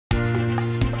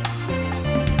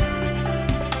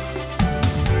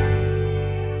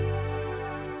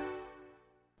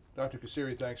Dr.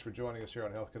 Kesiry, thanks for joining us here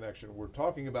on Health Connection. We're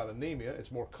talking about anemia. It's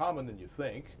more common than you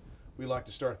think. We like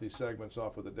to start these segments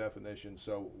off with a definition.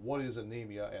 So what is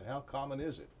anemia and how common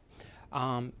is it?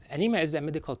 Anemia is a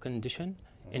medical condition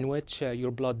in which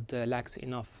your blood lacks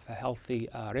enough healthy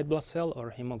red blood cell or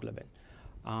hemoglobin.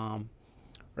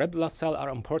 Red blood cells are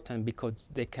important because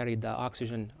they carry the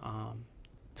oxygen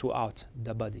throughout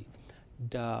the body.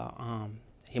 The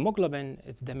hemoglobin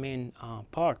is the main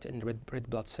part in red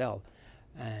blood cell,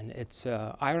 and it's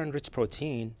iron-rich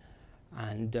protein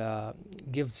and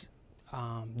gives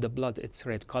the blood its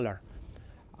red color.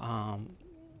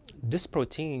 This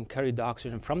protein carries the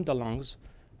oxygen from the lungs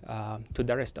to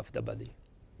the rest of the body.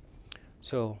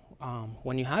 So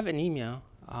when you have anemia,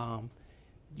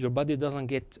 your body doesn't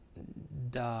get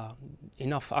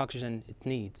enough oxygen it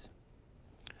needs.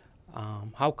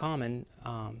 How common?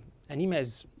 Anemia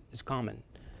is common.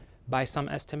 By some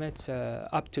estimates,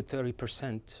 up to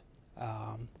 30%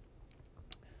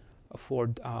 of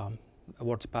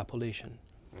world's population.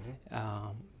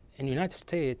 Mm-hmm. In the United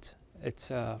States, it's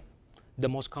the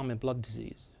most common blood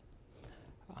disease.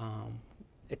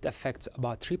 It affects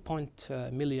about 3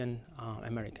 million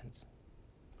Americans.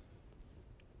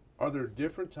 Are there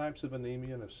different types of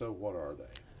anemia, and if so, what are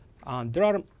they? There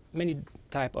are many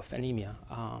types of anemia,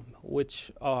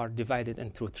 which are divided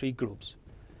into 3 groups.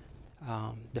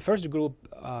 The first group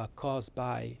caused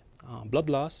by blood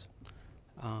loss.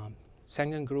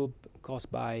 Second group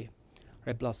caused by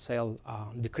red blood cell,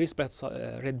 decreased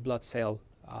red blood cell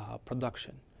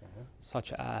production,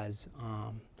 such as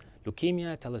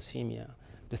leukemia, thalassemia.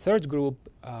 The third group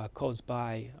caused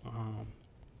by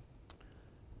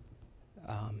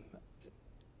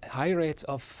high rates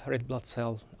of red blood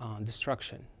cell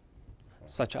destruction,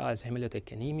 such as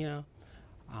hemolytic anemia,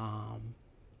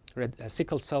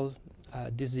 sickle cell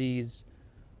disease,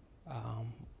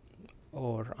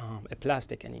 or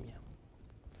aplastic anemia.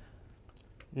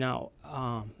 Now,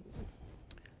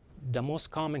 the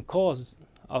most common cause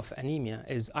of anemia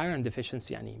is iron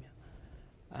deficiency anemia,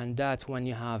 and that's when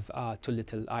you have too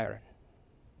little iron,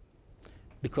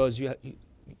 because you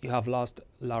have lost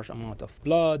a large amount of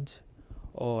blood,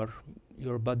 or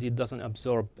your body doesn't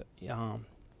absorb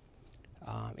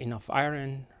enough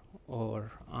iron, or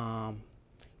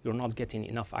you're not getting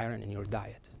enough iron in your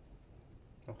diet.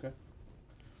 Okay.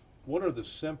 What are the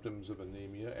symptoms of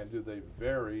anemia, and do they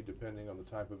vary depending on the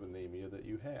type of anemia that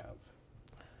you have?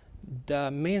 The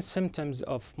main symptoms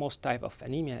of most type of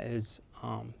anemia is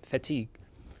fatigue,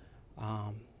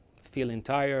 feeling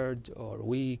tired or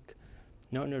weak,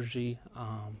 no energy,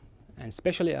 and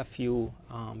especially if you're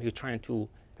trying to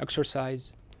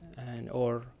exercise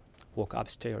or walk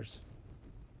upstairs.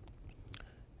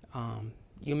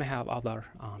 You may have other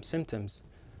symptoms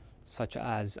such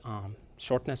as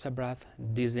shortness of breath,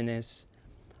 dizziness,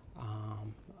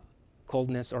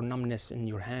 coldness or numbness in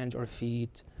your hand or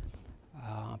feet,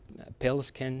 pale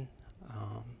skin,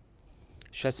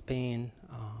 chest pain,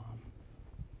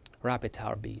 rapid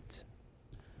heartbeat.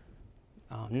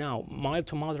 Now, mild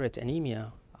to moderate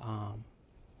anemia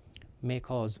may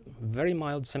cause very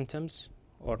mild symptoms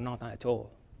or not at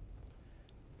all.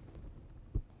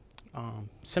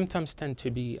 Symptoms tend to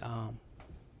be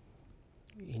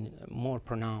more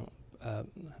pronounced.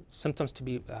 Symptoms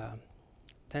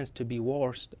tends to be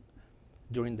worse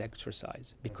during the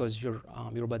exercise because your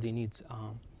body needs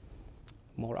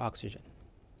more oxygen.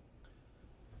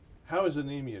 How is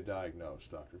anemia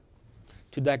diagnosed, doctor?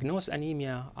 To diagnose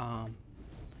anemia,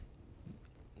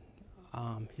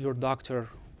 your doctor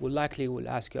will likely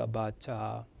ask you about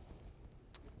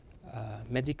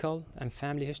medical and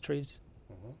family histories,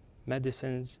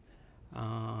 medicines,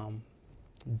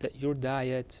 your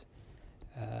diet,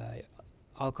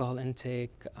 alcohol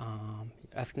intake,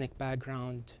 ethnic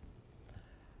background,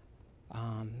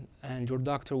 and your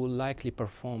doctor will likely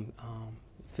perform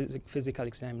physical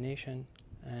examination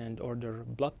and order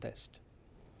blood test.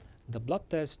 The blood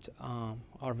tests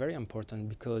are very important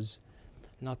because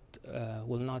they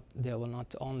will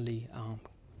not only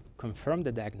confirm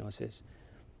the diagnosis,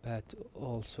 but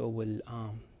also will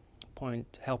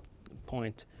help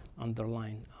point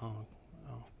underlying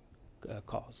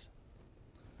cause.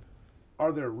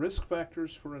 Are there risk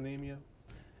factors for anemia?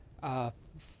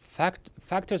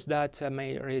 Factors that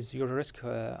may raise your risk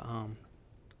of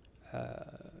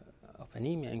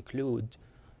anemia include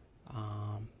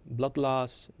blood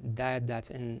loss, diet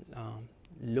that's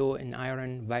low in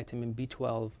iron, vitamin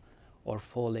B12, or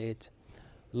folate,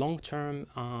 long-term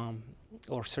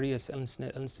or serious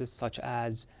illnesses such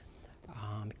as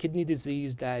kidney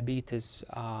disease, diabetes,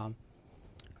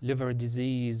 liver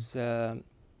disease,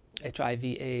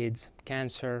 HIV/AIDS,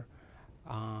 cancer,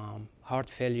 heart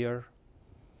failure,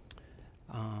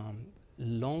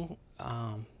 long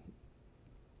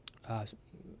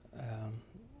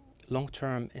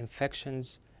long-term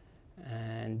infections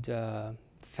and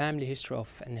family history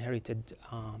of inherited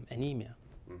anemia,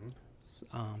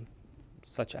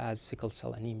 such as sickle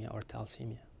cell anemia or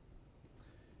thalassemia.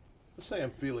 Let's say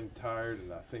I'm feeling tired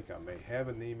and I think I may have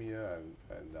anemia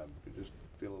and I just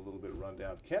feel a little bit run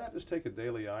down. Can I just take a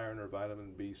daily iron or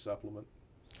vitamin B supplement?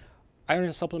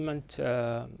 Iron supplement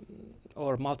or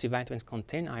multivitamins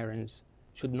contain irons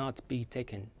should not be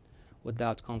taken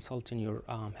without consulting your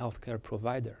healthcare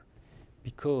provider,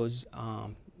 because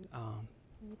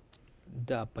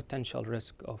the potential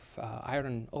risk of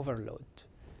iron overload.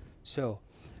 So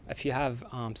if you have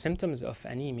symptoms of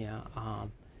anemia,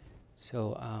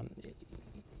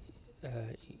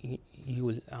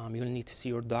 you'll need to see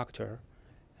your doctor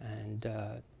and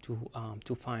to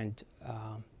find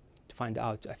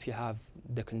out if you have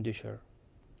the condition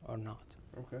or not.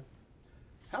 Okay.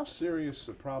 How serious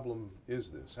a problem is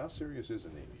this? How serious is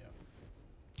anemia?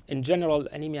 In general,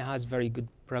 anemia has very good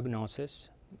prognosis.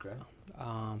 Okay.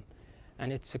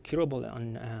 And it's curable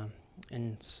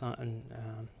in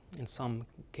some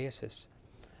cases.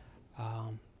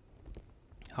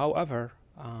 However,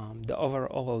 the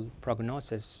overall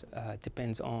prognosis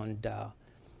depends on the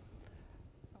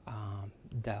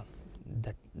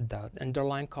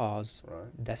underlying cause,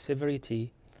 right, the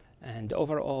severity, and the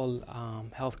overall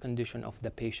health condition of the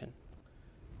patient.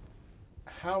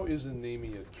 How is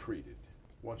anemia treated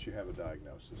once you have a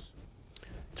diagnosis?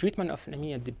 Treatment of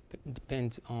anemia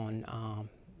depends on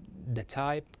the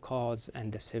type, cause,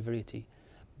 and the severity.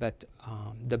 But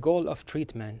the goal of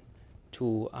treatment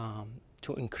to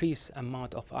increase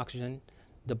amount of oxygen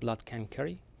the blood can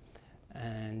carry,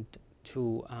 and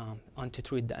to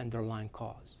treat the underlying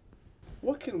cause.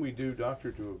 What can we do,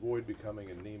 doctor, to avoid becoming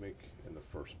anemic in the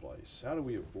first place? How do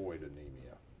we avoid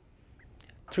anemia?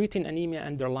 Treating anemia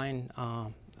underlying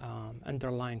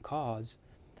cause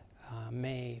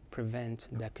may prevent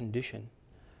the condition,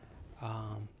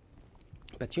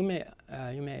 but you may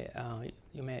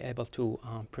able to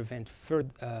prevent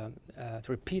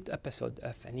repeat episode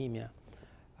of anemia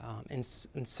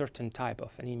in certain type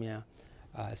of anemia,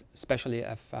 especially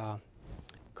if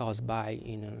caused by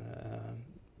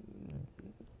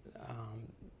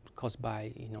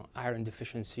iron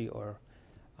deficiency or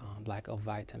lack of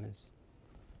vitamins.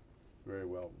 Very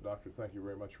well, doctor. Thank you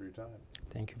very much for your time.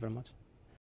 Thank you very much.